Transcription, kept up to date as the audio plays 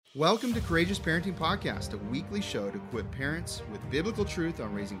Welcome to Courageous Parenting Podcast, a weekly show to equip parents with biblical truth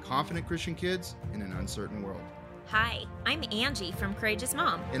on raising confident Christian kids in an uncertain world. Hi, I'm Angie from Courageous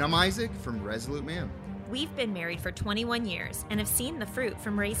Mom. And I'm Isaac from Resolute Man. We've been married for 21 years and have seen the fruit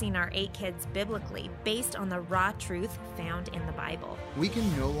from raising our 8 kids biblically based on the raw truth found in the Bible. We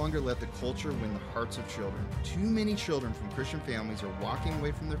can no longer let the culture win the hearts of children. Too many children from Christian families are walking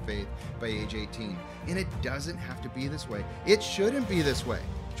away from their faith by age 18. And it doesn't have to be this way. It shouldn't be this way.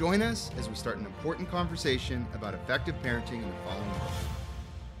 Join us as we start an important conversation about effective parenting in the following world.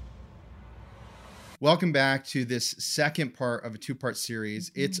 Welcome back to this second part of a two-part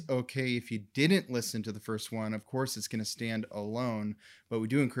series. It's okay if you didn't listen to the first one. Of course, it's going to stand alone, but we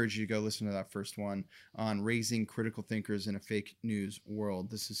do encourage you to go listen to that first one on raising critical thinkers in a fake news world.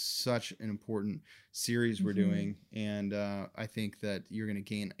 This is such an important series we're doing, and I think that you're going to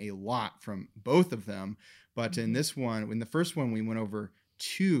gain a lot from both of them. But in this one, in the first one, we went over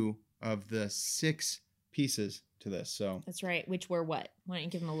 2 of the 6 pieces to this. So that's right. Which were what? Why don't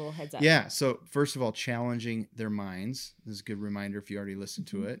you give them a little heads up? Yeah. So first of all, challenging their minds. This is a good reminder if you already listened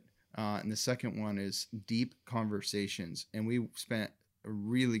to it. And the second one is deep conversations. And we spent a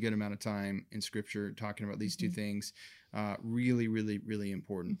really good amount of time in Scripture talking about these 2 things. Really, really, really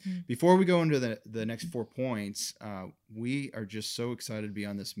important. Before we go into the next 4 points, we are just so excited to be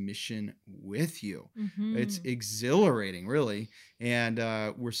on this mission with you. It's exhilarating, really. And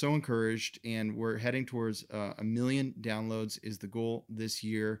we're so encouraged, and we're heading towards 1 million downloads is the goal this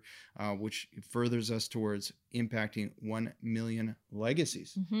year, which furthers us towards impacting 1 million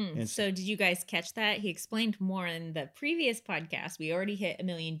legacies. And so did you guys catch that? He explained more in the previous podcast. We already hit 1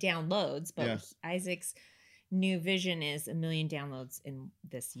 million downloads, but Isaac's new vision is 1 million downloads in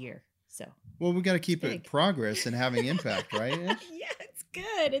this year. So, well, we got to keep it progress and having impact, right? Yeah, it's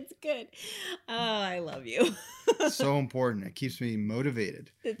good. It's good. Oh, I love you. So important. It keeps me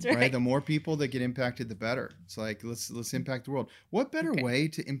motivated. That's right. The more people that get impacted, the better. It's like, let's impact the world. What better way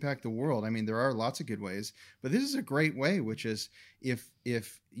to impact the world? I mean, there are lots of good ways, but this is a great way, which is if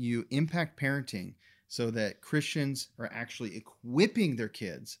you impact parenting so that Christians are actually equipping their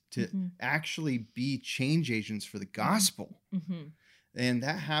kids to actually be change agents for the gospel. And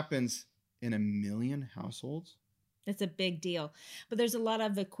that happens in 1 million households. It's a big deal. But there's a lot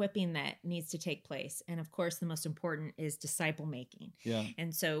of equipping that needs to take place. And of course, the most important is disciple making. Yeah.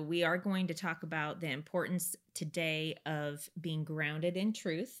 And so we are going to talk about the importance today of being grounded in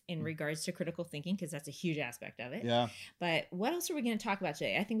truth in regards to critical thinking, because that's a huge aspect of it. Yeah. But what else are we going to talk about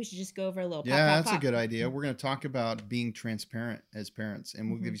today? I think we should just go over a little that's a good idea. We're going to talk about being transparent as parents,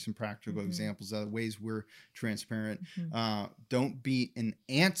 and we'll give you some practical examples of ways we're transparent. Don't be an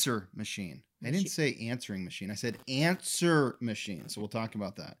answer machine. I didn't say answering machine. I said answer machine. So we'll talk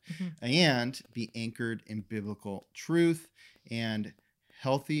about that. And be anchored in biblical truth and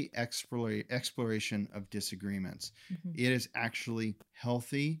healthy exploration of disagreements. It is actually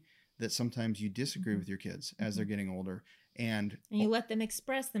healthy that sometimes you disagree with your kids as they're getting older. And you let them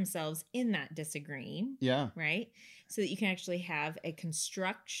express themselves in that disagreeing. Yeah. Right? So that you can actually have a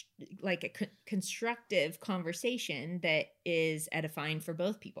constructive conversation that is edifying for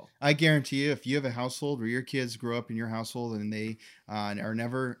both people. I guarantee you, if you have a household where your kids grow up in your household and they are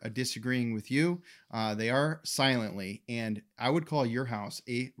never disagreeing with you, they are silently. And I would call your house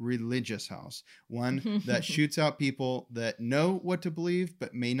a religious house, one that shoots out people that know what to believe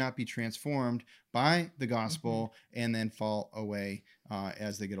but may not be transformed by the gospel and then fall away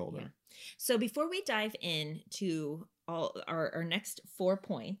as they get older. Yeah. So before we dive into all our next 4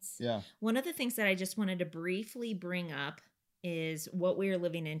 points, one of the things that I just wanted to briefly bring up is what we are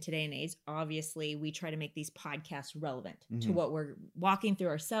living in today and age. Obviously, we try to make these podcasts relevant to what we're walking through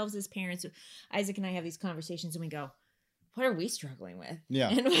ourselves as parents. Isaac and I have these conversations and we go, what are we struggling with? Yeah.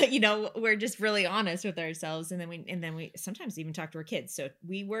 And, we're just really honest with ourselves. And then we sometimes even talk to our kids. So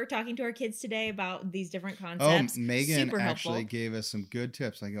we were talking to our kids today about these different concepts. Megan actually gave us some good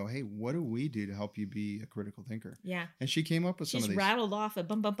tips. I go, hey, what do we do to help you be a critical thinker? Yeah. And she came up with some of these. She rattled off a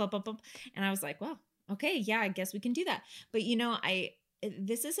bump. And I was like, well, okay, yeah, I guess we can do that. But,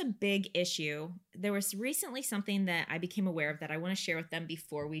 this is a big issue. There was recently something that I became aware of that I want to share with them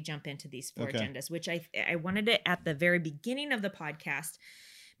before we jump into these 4 agendas, which I wanted it at the very beginning of the podcast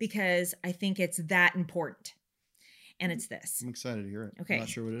because I think it's that important. And it's this. I'm excited to hear it. Okay. I'm not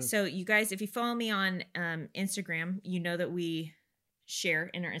sure what it is. So you guys, if you follow me on Instagram, you know that we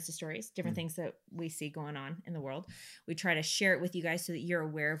share in our Insta stories different things that we see going on in the world. We try to share it with you guys so that you're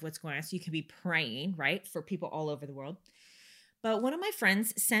aware of what's going on, so you can be praying, right, for people all over the world. But one of my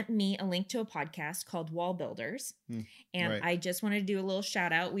friends sent me a link to a podcast called Wall Builders. And I just wanted to do a little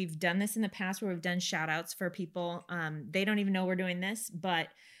shout out. We've done this in the past where we've done shout outs for people. They don't even know we're doing this, but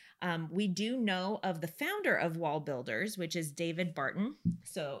We do know of the founder of Wall Builders, which is David Barton.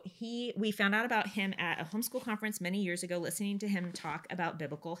 So we found out about him at a homeschool conference many years ago, listening to him talk about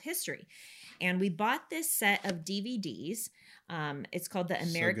biblical history. And we bought this set of DVDs. It's called the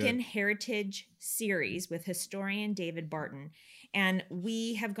American Heritage Series with historian David Barton. And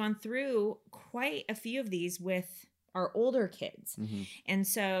we have gone through quite a few of these with our older kids. Mm-hmm. And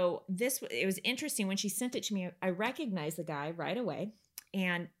so it was interesting when she sent it to me. I recognized the guy right away.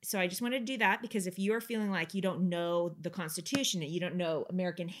 And so I just wanted to do that because if you're feeling like you don't know the Constitution and you don't know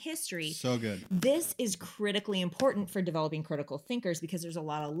American history, so good. This is critically important for developing critical thinkers because there's a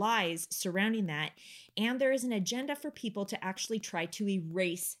lot of lies surrounding that. And there is an agenda for people to actually try to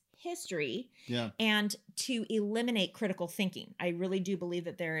erase history and to eliminate critical thinking. I really do believe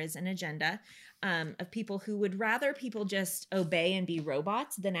that there is an agenda of people who would rather people just obey and be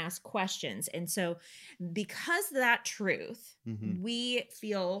robots than ask questions. And so because of that truth, we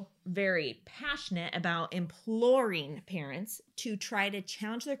feel very passionate about imploring parents to try to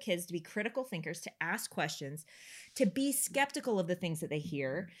challenge their kids to be critical thinkers, to ask questions, to be skeptical of the things that they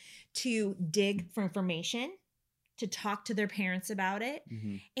hear, to dig for information, to talk to their parents about it,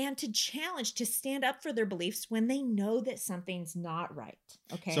 and to challenge, to stand up for their beliefs when they know that something's not right.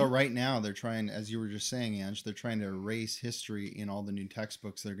 Okay. So right now they're trying, as you were just saying, Ange, they're trying to erase history in all the new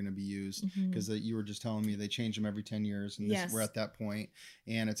textbooks that are going to be used because you were just telling me they change them every 10 years and we're at that point.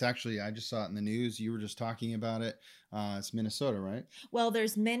 And it's actually, I just saw it in the news. You were just talking about it. It's Minnesota, right? Well,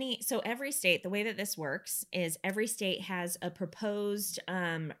 there's many. So every state, the way that this works is every state has a proposed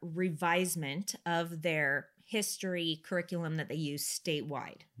revisement of their history curriculum that they use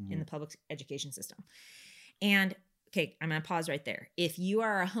statewide in the public education system. And okay, I'm going to pause right there. If you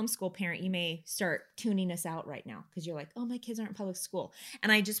are a homeschool parent, you may start tuning us out right now because you're like, oh, my kids aren't in public school.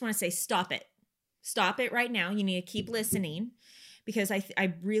 And I just want to say, stop it. Stop it right now. You need to keep listening because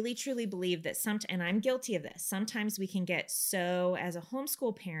I really, truly believe that and I'm guilty of this. Sometimes we can get so, as a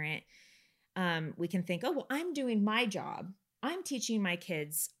homeschool parent, we can think, oh, well, I'm doing my job. I'm teaching my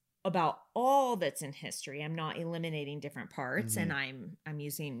kids about all that's in history. I'm not eliminating different parts and I'm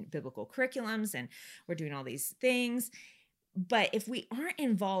using biblical curriculums and we're doing all these things. But if we aren't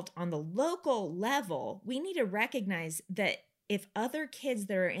involved on the local level, we need to recognize that if other kids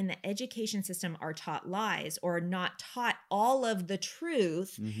that are in the education system are taught lies or not taught all of the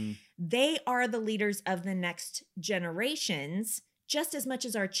truth, they are the leaders of the next generations just as much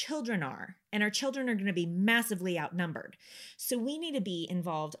as our children are. And our children are going to be massively outnumbered. So we need to be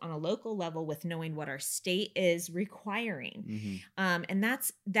involved on a local level with knowing what our state is requiring. And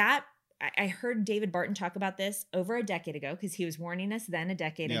that's that. I heard David Barton talk about this over a decade ago because he was warning us then a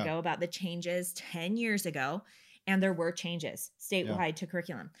decade ago about the changes 10 years ago. And there were changes statewide to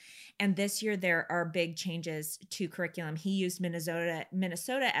curriculum. And this year there are big changes to curriculum. He used Minnesota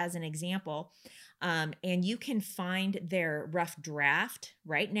as an example. And you can find their rough draft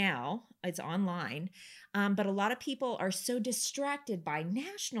right now. It's online. But a lot of people are so distracted by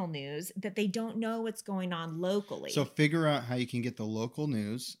national news that they don't know what's going on locally. So figure out how you can get the local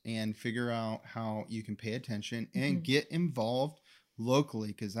news and figure out how you can pay attention and get involved locally,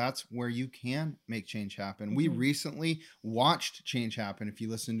 because that's where you can make change happen. We recently watched change happen. If you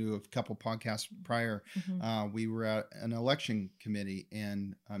listen to a couple podcasts prior, we were at an election committee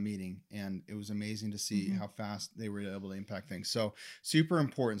and a meeting, and it was amazing to see how fast they were able to impact things. So super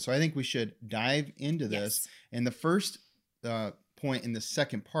important. So I think we should dive into this. And the first point in the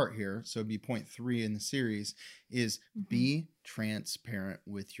second part here, so it'd be point 3 in the series, is be transparent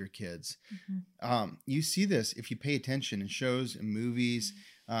with your kids. You see this if you pay attention in shows and movies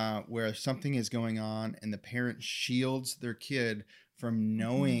where something is going on and the parent shields their kid from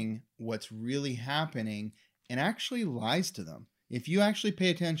knowing what's really happening and actually lies to them. If you actually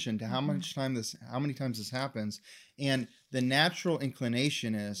pay attention to how many times this happens, and the natural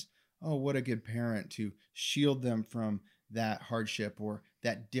inclination is, oh, what a good parent to shield them from that hardship or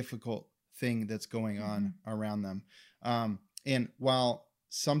that difficult thing that's going on around them. And while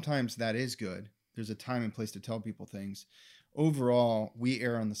sometimes that is good, there's a time and place to tell people things. Overall, we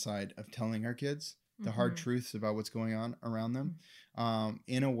err on the side of telling our kids the hard truths about what's going on around them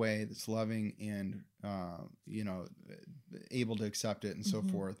in a way that's loving and, able to accept it and so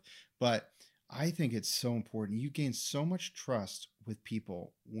forth. But I think it's so important. You gain so much trust with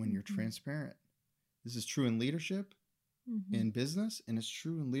people when you're transparent. This is true in leadership, in business, and it's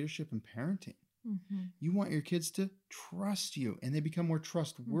true in leadership and parenting. You want your kids to trust you, and they become more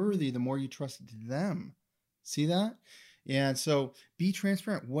trustworthy the more you trust them. See that? And so be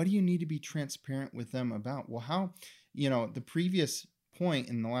transparent. What do you need to be transparent with them about? Well, how, the previous point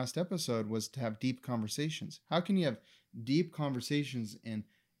in the last episode was to have deep conversations. How can you have deep conversations and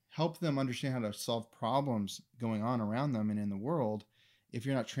help them understand how to solve problems going on around them and in the world if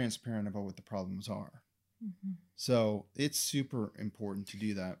you're not transparent about what the problems are. Mm-hmm. So it's super important to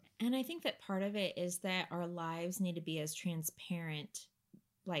do that. And I think that part of it is that our lives need to be as transparent.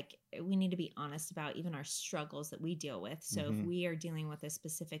 Like, we need to be honest about even our struggles that we deal with. So if we are dealing with a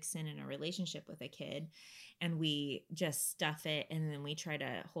specific sin in a relationship with a kid and we just stuff it and then we try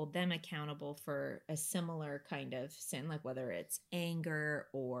to hold them accountable for a similar kind of sin, like whether it's anger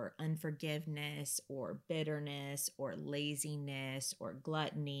or unforgiveness or bitterness or laziness or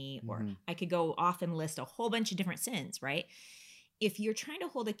gluttony, or I could go off and list a whole bunch of different sins, right? If you're trying to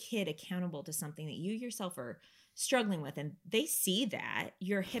hold a kid accountable to something that you yourself are struggling with and they see that,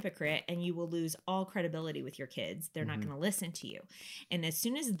 you're a hypocrite and you will lose all credibility with your kids. They're not going to listen to you. And as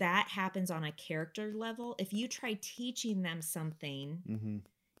soon as that happens on a character level, if you try teaching them something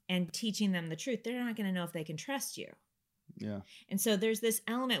and teaching them the truth, they're not going to know if they can trust you. Yeah. And so there's this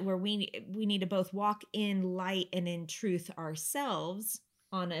element where we need to both walk in light and in truth ourselves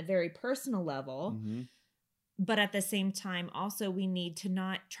on a very personal level. But at the same time, also, we need to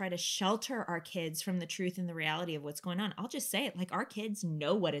not try to shelter our kids from the truth and the reality of what's going on. I'll just say it. Like, our kids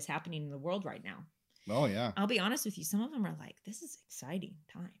know what is happening in the world right now. Oh, yeah. I'll be honest with you. Some of them are like, this is exciting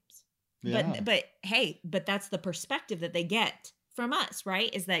times. Yeah. But hey, that's the perspective that they get from us,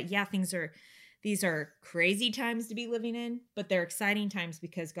 right? Is that, yeah, these are crazy times to be living in, but they're exciting times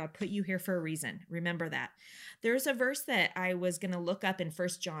because God put you here for a reason. Remember that. There's a verse that I was going to look up in 1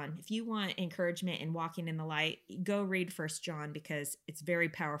 John. If you want encouragement in walking in the light, go read 1 John because it's very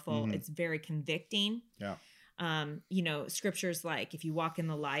powerful. It's very convicting. Yeah. Scriptures like, if you walk in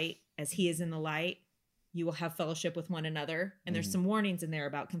the light as he is in the light, you will have fellowship with one another. And there's some warnings in there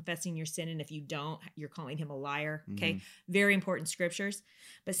about confessing your sin. And if you don't, you're calling him a liar. Okay. Very important scriptures.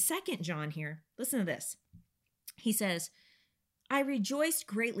 But 2 John here, listen to this. He says, I rejoiced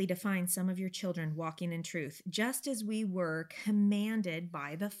greatly to find some of your children walking in truth, just as we were commanded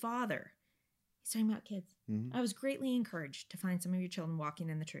by the Father. He's talking about kids. I was greatly encouraged to find some of your children walking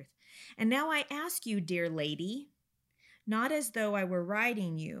in the truth. And now I ask you, dear lady, not as though I were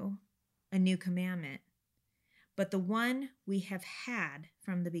writing you a new commandment, but the one we have had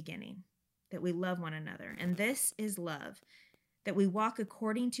from the beginning, that we love one another. And this is love, that we walk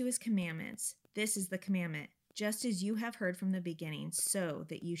according to his commandments. This is the commandment, just as you have heard from the beginning, so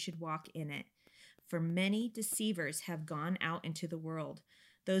that you should walk in it. For many deceivers have gone out into the world,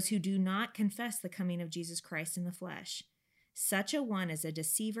 those who do not confess the coming of Jesus Christ in the flesh. Such a one is a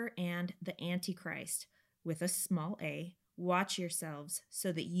deceiver and the Antichrist, with a small a. Watch yourselves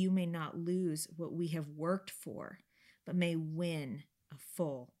so that you may not lose what we have worked for, but may win a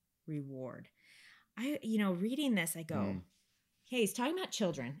full reward. Reading this, I go, hey, he's talking about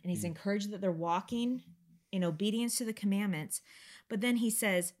children and he's encouraged that they're walking in obedience to the commandments. But then he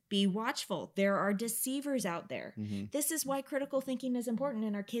says, be watchful. There are deceivers out there. This is why critical thinking is important,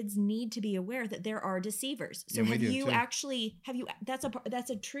 and our kids need to be aware that there are deceivers. So that's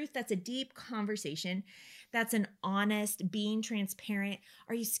a truth. That's a deep conversation. That's an honest, being transparent.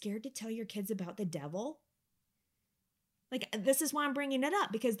 Are you scared to tell your kids about the devil? Like, this is why I'm bringing it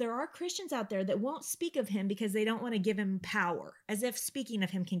up, because there are Christians out there that won't speak of him because they don't want to give him power, as if speaking of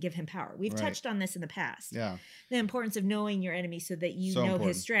him can give him power. We've touched on this in the past. Yeah. The importance of knowing your enemy so that you know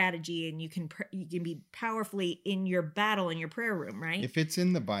his strategy and you can be powerfully in your battle in your prayer room, right? If it's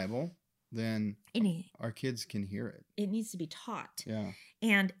in the Bible, then our kids can hear it. It needs to be taught. Yeah.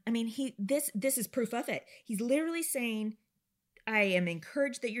 And I mean, this is proof of it. He's literally saying, I am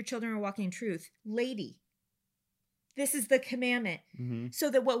encouraged that your children are walking in truth. Lady, this is the commandment, so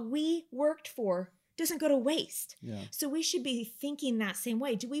that what we worked for doesn't go to waste. Yeah. So we should be thinking that same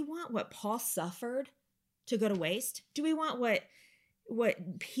way. Do we want what Paul suffered to go to waste? Do we want what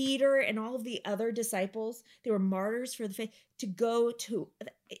Peter and all of the other disciples, they were martyrs for the faith, to go to?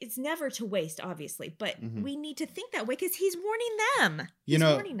 It's never to waste, obviously, but we need to think that way because he's warning them. He's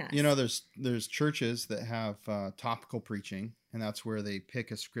warning us. There's churches that have topical preaching, and that's where they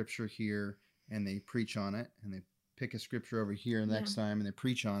pick a scripture here and they preach on it, and they pick a scripture over here next time and they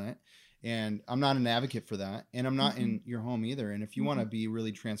preach on it. And I'm not an advocate for that. And I'm not in your home either. And if you want to be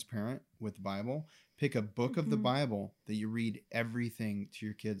really transparent with the Bible, pick a book of the Bible that you read everything to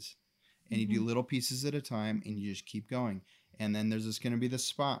your kids. And you do little pieces at a time and you just keep going. And then there's just going to be this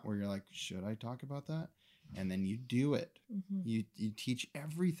spot where you're like, should I talk about that? And then you do it. You teach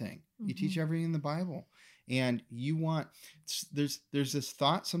everything. You teach everything in the Bible. And there's this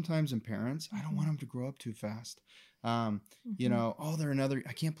thought sometimes in parents, I don't want them to grow up too fast. I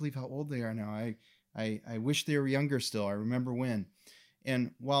can't believe how old they are now. I wish they were younger still. I remember when.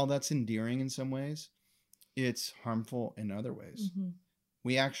 And while that's endearing in some ways, it's harmful in other ways.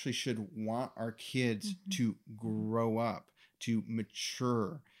 We actually should want our kids to grow up, to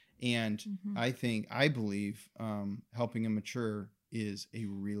mature. And I believe helping them mature is a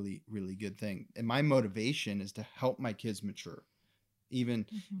really, really good thing. And my motivation is to help my kids mature. Even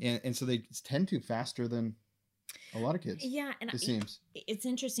and so they tend to faster than a lot of kids. Yeah, and it seems. It's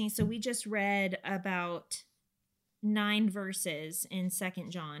interesting. So we just read about 9 verses in 2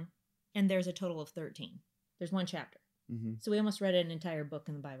 John, and there's a total of 13. There's one chapter. So we almost read an entire book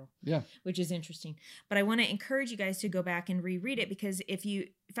in the Bible. Yeah. Which is interesting. But I want to encourage you guys to go back and reread it, because if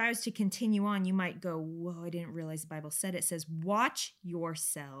I was to continue on, you might go, whoa, I didn't realize the Bible said it. It says, watch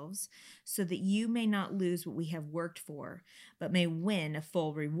yourselves so that you may not lose what we have worked for, but may win a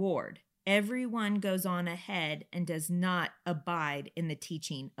full reward. Everyone goes on ahead and does not abide in the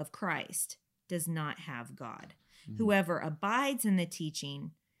teaching of Christ, does not have God. Whoever abides in the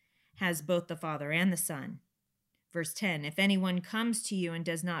teaching has both the Father and the Son. Verse 10, if anyone comes to you and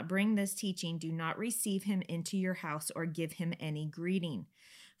does not bring this teaching, do not receive him into your house or give him any greeting.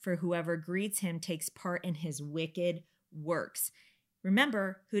 For whoever greets him takes part in his wicked works.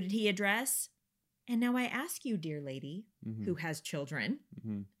 Remember, who did he address? And now I ask you, dear lady, who has children,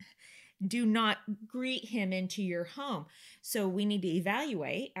 do not greet him into your home. So we need to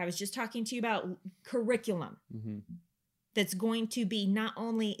evaluate. I was just talking to you about curriculum. That's going to be not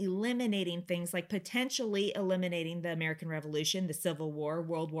only eliminating things like potentially eliminating the American Revolution, the Civil War,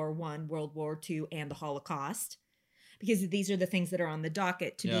 World War I, World War II, and the Holocaust, because these are the things that are on the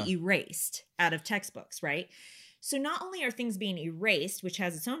docket to be erased out of textbooks, right? So not only are things being erased, which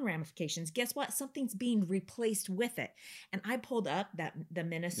has its own ramifications, guess what? Something's being replaced with it. And I pulled up that the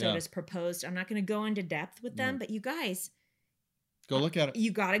Minnesota's proposed. I'm not going to go into depth with them, but you guys, go look at it.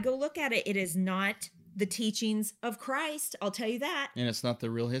 You got to go look at it. It is not the teachings of Christ, I'll tell you that. And it's not the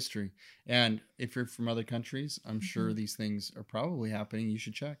real history. And if you're from other countries, I'm sure these things are probably happening. You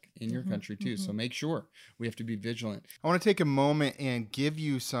should check in your country too. So make sure. We have to be vigilant. I want to take a moment and give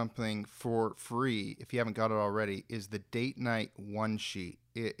you something for free, if you haven't got it already, is the Date Night One Sheet.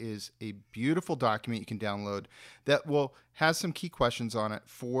 It is a beautiful document you can download that has some key questions on it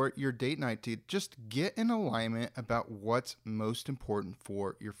for your date night to just get in alignment about what's most important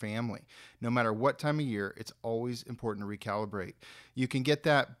for your family. No matter what time of year, it's always important to recalibrate. You can get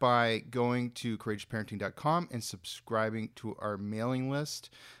that by going to courageousparenting.com and subscribing to our mailing list.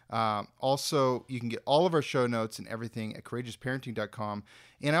 Also, you can get all of our show notes and everything at courageousparenting.com.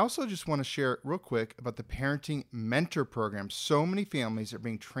 And I also just want to share real quick about the Parenting Mentor Program. So many families are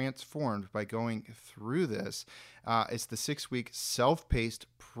being transformed by going through this. It's the 6-week self-paced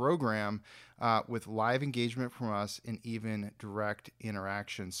program with live engagement from us and even direct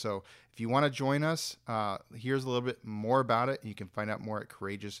interaction. So if you want to join us, here's a little bit more about it. You can find out more at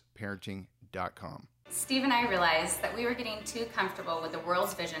courageousparenting.com. Steve and I realized that we were getting too comfortable with the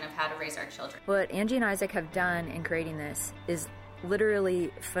world's vision of how to raise our children. What Angie and Isaac have done in creating this is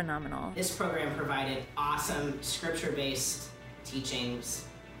literally phenomenal. This program provided awesome scripture-based teachings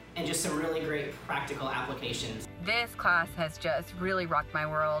and just some really great practical applications. This class has just really rocked my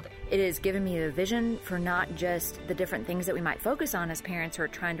world. It has given me a vision for not just the different things that we might focus on as parents who are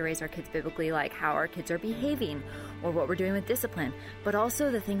trying to raise our kids biblically, like how our kids are behaving or what we're doing with discipline, but also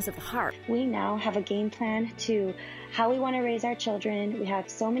the things of the heart. We now have a game plan to how we want to raise our children. We have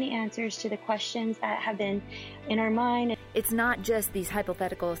so many answers to the questions that have been in our mind. It's not just these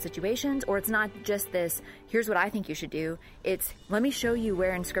hypothetical situations, or it's not just this, here's what I think you should do. It's, let me show you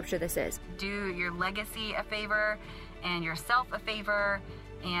where in Scripture this is. Do your legacy a favor and yourself a favor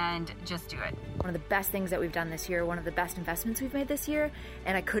and just do it. One of the best things that we've done this year, one of the best investments we've made this year,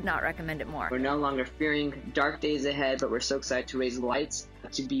 and I could not recommend it more. We're no longer fearing dark days ahead, but we're so excited to raise lights,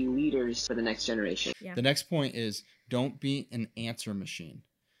 to be leaders for the next generation. Yeah. The next point is don't be an answer machine,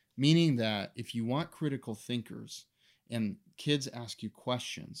 meaning that if you want critical thinkers and kids ask you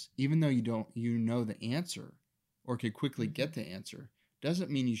questions, even though you know the answer or could quickly get the answer, doesn't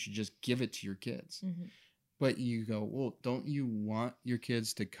mean you should just give it to your kids. But you go, well, don't you want your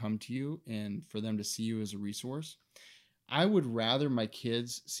kids to come to you and for them to see you as a resource? I would rather my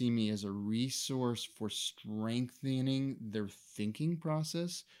kids see me as a resource for strengthening their thinking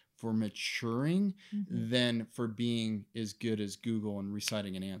process, for maturing, than for being as good as Google and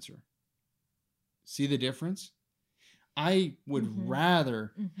reciting an answer. See the difference? I would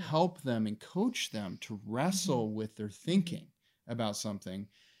rather help them and coach them to wrestle with their thinking about something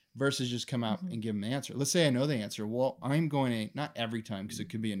versus just come out and give them the answer. Let's say I know the answer. Well, I'm going to, not every time because it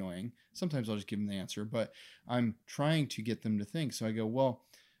could be annoying. Sometimes I'll just give them the answer, but I'm trying to get them to think. So I go, well,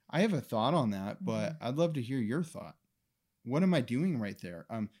 I have a thought on that, but I'd love to hear your thought. What am I doing right there?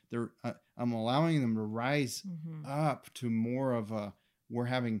 I'm allowing them to rise up to more of a we're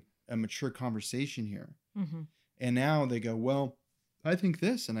having a mature conversation here. Mm-hmm. And now they go, well, I think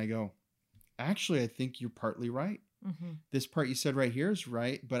this. And I go, actually, I think you're partly right. Mm-hmm. This part you said right here is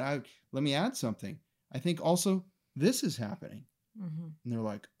right, but let me add something. I think also this is happening. Mm-hmm. And they're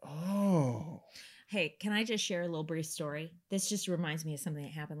like, oh. Hey, can I just share a little brief story? This just reminds me of something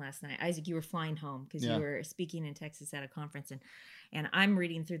that happened last night. Isaac, you were flying home because you were speaking in Texas at a conference, and I'm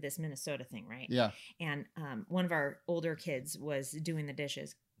reading through this Minnesota thing, right? Yeah. And one of our older kids was doing the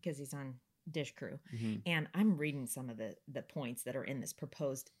dishes because he's on dish crew. Mm-hmm. And I'm reading some of the points that are in this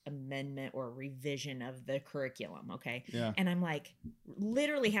proposed amendment or revision of the curriculum. Okay. Yeah. And I'm like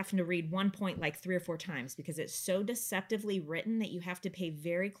literally having to read one point like 3 or 4 times because it's so deceptively written that you have to pay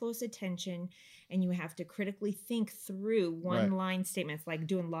very close attention and you have to critically think through one line statements, like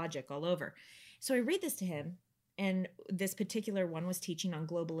doing logic all over. So I read this to him. And this particular one was teaching on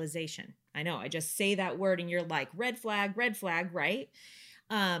globalization. I know I just say that word and you're like, red flag, right?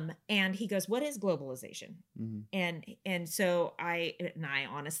 And he goes, what is globalization? Mm-hmm. And so I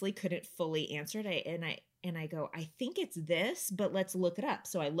honestly couldn't fully answer it. And I go, I think it's this, but let's look it up.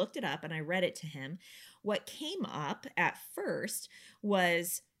 So I looked it up and I read it to him. What came up at first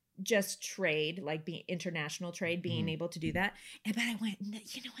was just trade, like being international trade, being able to do that. But I went,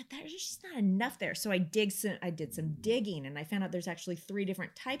 you know what, there's just not enough there. So I did some digging and I found out there's actually 3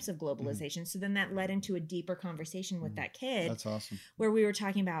 different types of globalization. So then that led into a deeper conversation with that kid. That's awesome. Where we were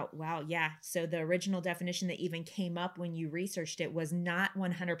talking about, wow, yeah. So the original definition that even came up when you researched it was not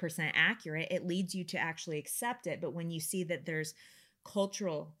 100% accurate. It leads you to actually accept it. But when you see that there's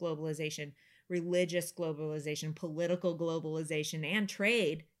cultural globalization, religious globalization, political globalization, and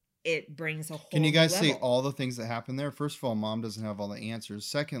trade, it brings a whole Can you guys level. see all the things that happen there? First of all, mom doesn't have all the answers.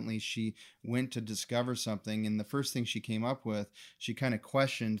 Secondly, she went to discover something. And the first thing she came up with, she kind of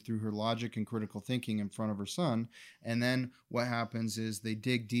questioned through her logic and critical thinking in front of her son. And then what happens is they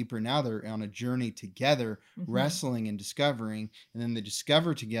dig deeper. Now they're on a journey together, wrestling and discovering. And then they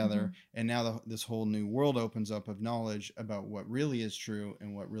discover together. And now this whole new world opens up of knowledge about what really is true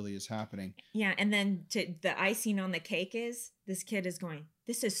and what really is happening. Yeah. And then the icing on the cake is this kid is going,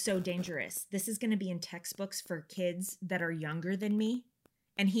 this is so dangerous. This is going to be in textbooks for kids that are younger than me.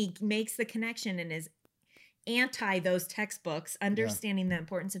 And he makes the connection and is anti those textbooks, understanding the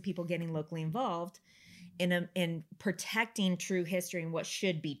importance of people getting locally involved in protecting true history and what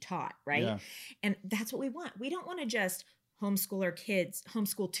should be taught, right? Yeah. And that's what we want. We don't want to just homeschool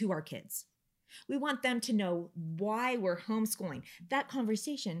to our kids. We want them to know why we're homeschooling. That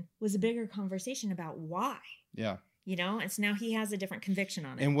conversation was a bigger conversation about why. Yeah. You know, and so now he has a different conviction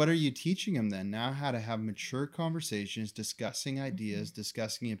on it. And what are you teaching him then? Now how to have mature conversations, discussing ideas,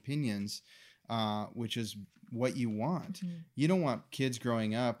 discussing opinions, which is what you want. You don't want kids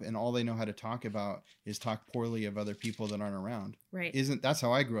growing up and all they know how to talk about is talk poorly of other people that aren't around. Right. That's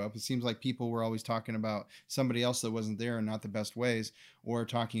how I grew up. It seems like people were always talking about somebody else that wasn't there and not the best ways, or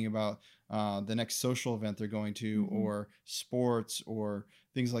talking about the next social event they're going to, or sports or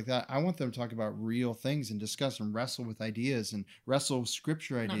things like that. I want them to talk about real things and discuss and wrestle with ideas and wrestle with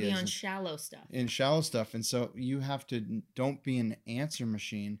scripture ideas. Not be on shallow stuff. And shallow stuff. And so you have to, don't be an answer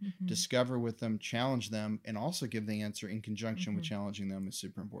machine, discover with them, challenge them, and also give the answer in conjunction with challenging them is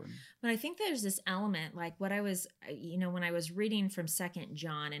super important. But I think there's this element, like what I was, when I was reading from 2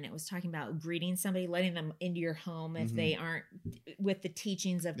 John and it was talking about greeting somebody, letting them into your home if they aren't with the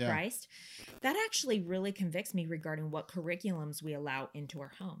teachings of Christ, that actually really convicts me regarding what curriculums we allow into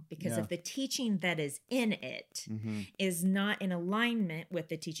our home. Because if the teaching that is in it is not in alignment with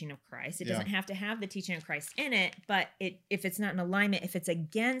the teaching of Christ, it doesn't have to have the teaching of Christ in it, but if it's not in alignment, if it's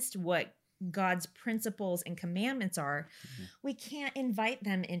against what God's principles and commandments are, we can't invite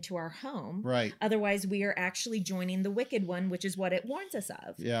them into our home. Right. Otherwise, we are actually joining the wicked one, which is what it warns us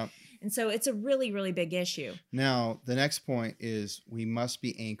of. Yeah. And so it's a really, really big issue. Now, the next point is we must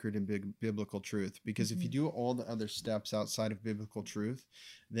be anchored in biblical truth, because if you do all the other steps outside of biblical truth,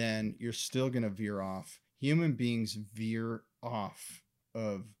 then you're still going to veer off. Human beings veer off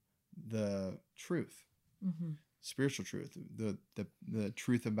of the truth. Spiritual truth, the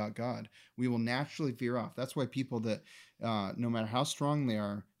truth about God. We will naturally veer off. That's why people that, no matter how strong they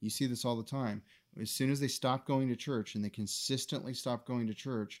are, you see this all the time, as soon as they stop going to church and they consistently stop going to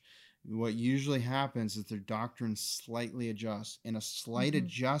church, what usually happens is their doctrine slightly adjusts, and a slight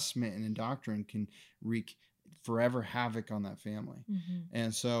adjustment in a doctrine can wreak forever havoc on that family.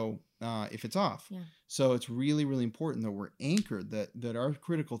 And so if it's off. Yeah. So it's really, really important that we're anchored, that our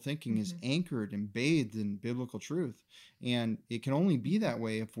critical thinking is anchored and bathed in biblical truth. And it can only be that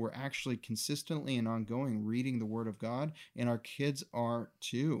way if we're actually consistently and ongoing reading the Word of God. And our kids are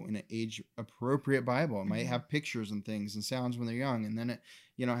too, in an age appropriate Bible. It might have pictures and things and sounds when they're young. And then it,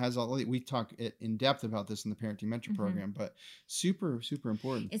 has all, we talk in depth about this in the Parenting Mentor program, but super, super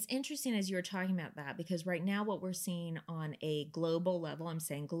important. It's interesting as you were talking about that, because right now what we're seeing on a global level, I'm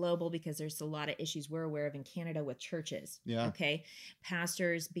saying global because there's a lot of issues we're aware of in Canada with churches. Yeah. Okay.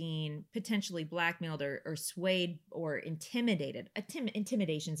 Pastors being potentially blackmailed or swayed or intimidated.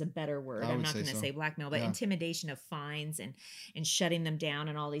 Intimidation is a better word. I'm not going to say blackmail, but intimidation of fines and shutting them down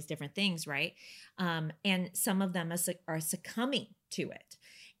and all these different things. Right. And some of them are succumbing to it.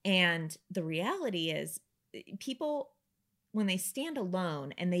 And the reality is people, when they stand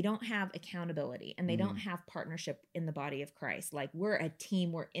alone and they don't have accountability and they don't have partnership in the body of Christ, like we're a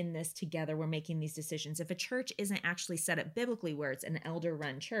team, we're in this together, we're making these decisions. If a church isn't actually set up biblically where it's an elder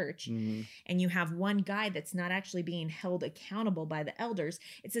run church and you have one guy that's not actually being held accountable by the elders,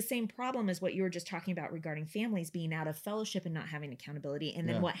 it's the same problem as what you were just talking about regarding families being out of fellowship and not having accountability. And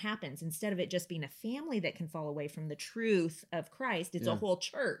then what happens? Instead of it just being a family that can fall away from the truth of Christ, it's a whole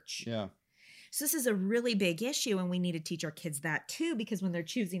church. Yeah. So this is a really big issue, and we need to teach our kids that too, because when they're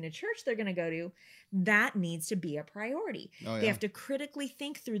choosing a church they're going to go to, that needs to be a priority. They have to critically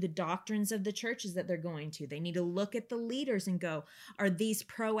think through the doctrines of the churches that they're going to. They need to look at the leaders and go, are these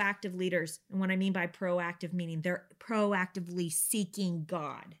proactive leaders? And what I mean by proactive, meaning they're proactively seeking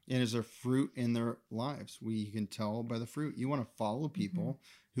God. And is there fruit in their lives? You can tell by the fruit. You want to follow people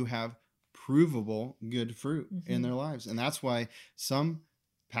who have provable good fruit in their lives. And that's why some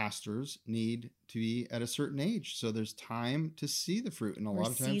pastors need to be at a certain age, so there's time to see the fruit. And a lot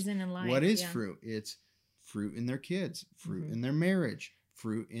of times, season in life, what is fruit? It's fruit in their kids, fruit in their marriage,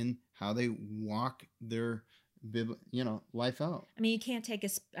 fruit in how they walk their life out. I mean, you can't take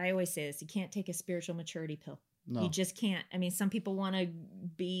I always say this, you can't take a spiritual maturity pill. No. You just can't. I mean, some people want to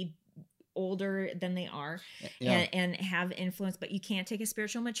be older than they are and have influence, but you can't take a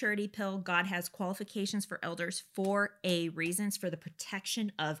spiritual maturity pill. God has qualifications for elders for a reasons, for the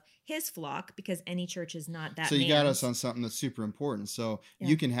protection of his flock, because any church is not that. So you got us on something that's super important. So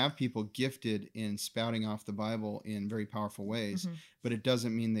you can have people gifted in spouting off the Bible in very powerful ways, but it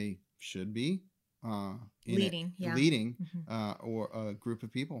doesn't mean they should be leading or a group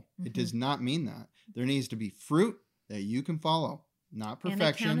of people. It does not mean that. There needs to be fruit that you can follow. Not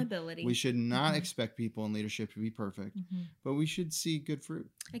perfection. And accountability. We should not expect people in leadership to be perfect, but we should see good fruit.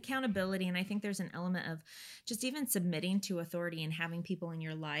 Accountability. And I think there's an element of just even submitting to authority and having people in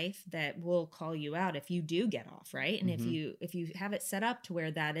your life that will call you out if you do get off, right? And if you have it set up to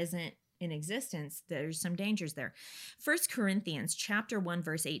where that isn't in existence, there's some dangers there. 1 Corinthians chapter 1,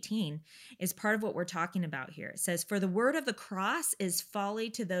 verse 18 is part of what we're talking about here. It says, "For the word of the cross is folly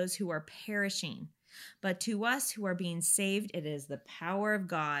to those who are perishing, but to us who are being saved, it is the power of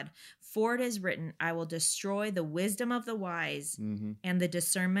God. For it is written, I will destroy the wisdom of the wise, and the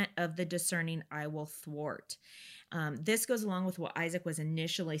discernment of the discerning I will thwart." This goes along with what Isaac was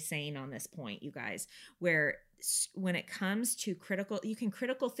initially saying on this point, you guys, where when it comes to you can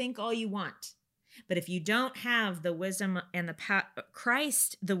critical think all you want. But if you don't have the wisdom and the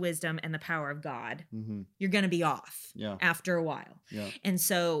Christ, the wisdom and the power of God, you're going to be off after a while. Yeah. And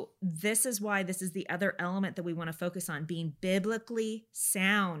so this is why this is the other element that we want to focus on, being biblically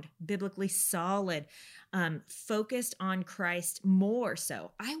sound, biblically solid, focused on Christ more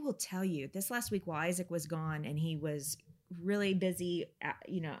so. I will tell you, this last week while Isaac was gone and he was really busy,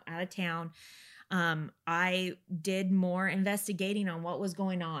 out of town, I did more investigating on what was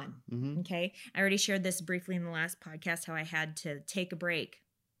going on. Okay. I already shared this briefly in the last podcast, how I had to take a break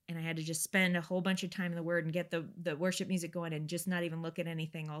and I had to just spend a whole bunch of time in the Word and get the worship music going and just not even look at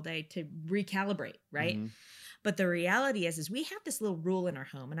anything all day to recalibrate. Right. But the reality is we have this little rule in our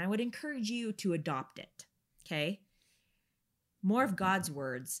home, and I would encourage you to adopt it. Okay. More of God's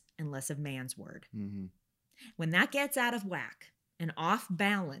words and less of man's word. When that gets out of whack and off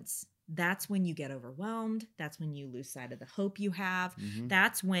balance, that's when you get overwhelmed. That's when you lose sight of the hope you have.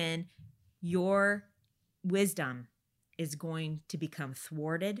 That's when your wisdom is going to become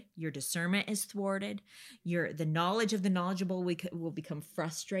thwarted. Your discernment is thwarted. The knowledge of the knowledgeable will become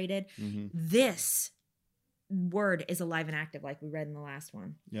frustrated. This word is alive and active, like we read in the last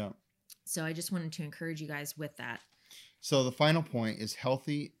one. Yeah. So I just wanted to encourage you guys with that. So the final point is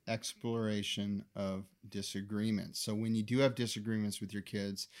healthy exploration of disagreements. So when you do have disagreements with your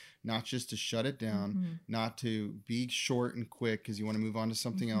kids, not just to shut it down, not to be short and quick because you want to move on to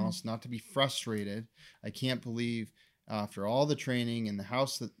something else, not to be frustrated. I can't believe after all the training in the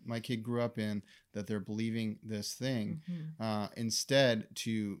house that my kid grew up in, that they're believing this thing, instead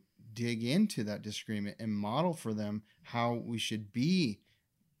to dig into that disagreement and model for them how we should be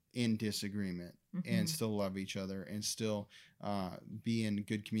in disagreement and still love each other and still be in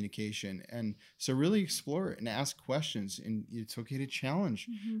good communication. And so really explore it and ask questions, and it's okay to challenge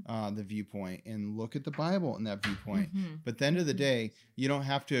the viewpoint and look at the Bible in that viewpoint. But at the end of the day, you don't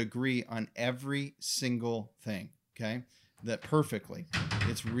have to agree on every single thing, okay? That perfectly.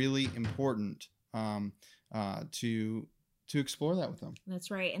 It's really important to explore that with them.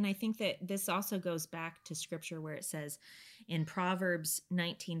 That's right. And I think that this also goes back to scripture where it says in Proverbs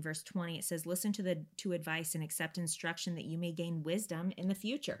 19 verse 20, it says, listen to advice and accept instruction that you may gain wisdom in the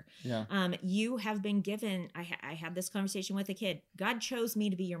future. Yeah. You have been given, I had this conversation with a kid. God chose me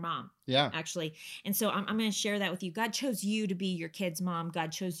to be your mom. Yeah. Actually. And so I'm going to share that with you. God chose you to be your kid's mom.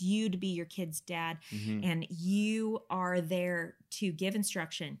 God chose you to be your kid's dad. And you are there to give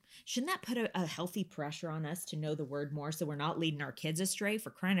instruction. Shouldn't that put a healthy pressure on us to know the word more so we're not leading our kids astray?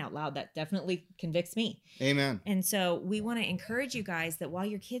 For crying out loud, that definitely convicts me. Amen. And so we want to encourage you guys that while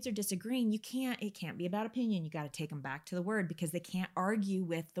your kids are disagreeing, it can't be about opinion. You got to take them back to the word, because they can't argue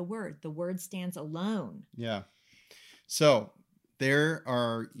with the word. The word stands alone. Yeah. So there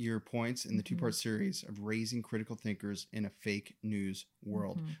are your points in the two-part series of raising critical thinkers in a fake news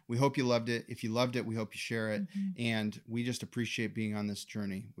world. We hope you loved it. If you loved it, we hope you share it. And we just appreciate being on this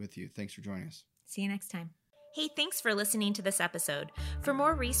journey with you. Thanks for joining us. See you next time. Hey, thanks for listening to this episode. For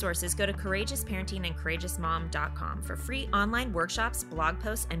more resources, go to Courageous Parenting and CourageousMom.com for free online workshops, blog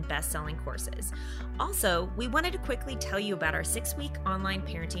posts, and best-selling courses. Also, we wanted to quickly tell you about our 6-week online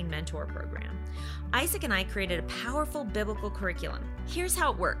parenting mentor program. Isaac and I created a powerful biblical curriculum. Here's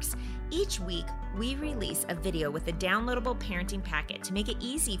how it works. Each week, we release a video with a downloadable parenting packet to make it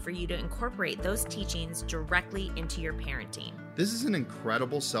easy for you to incorporate those teachings directly into your parenting. This is an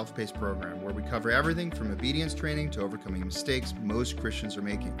incredible self-paced program where we cover everything from obedience training to overcoming mistakes most Christians are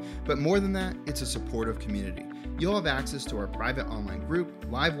making. But more than that, it's a supportive community. You'll have access to our private online group,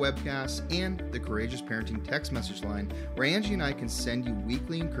 live webcasts, and the Courageous Parenting text message line where Angie and I can send you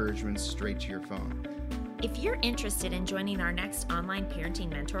weekly encouragements straight to your phone. If you're interested in joining our next online parenting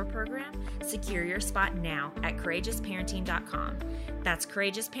mentor program, secure your spot now at CourageousParenting.com. That's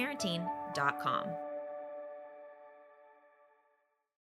CourageousParenting.com.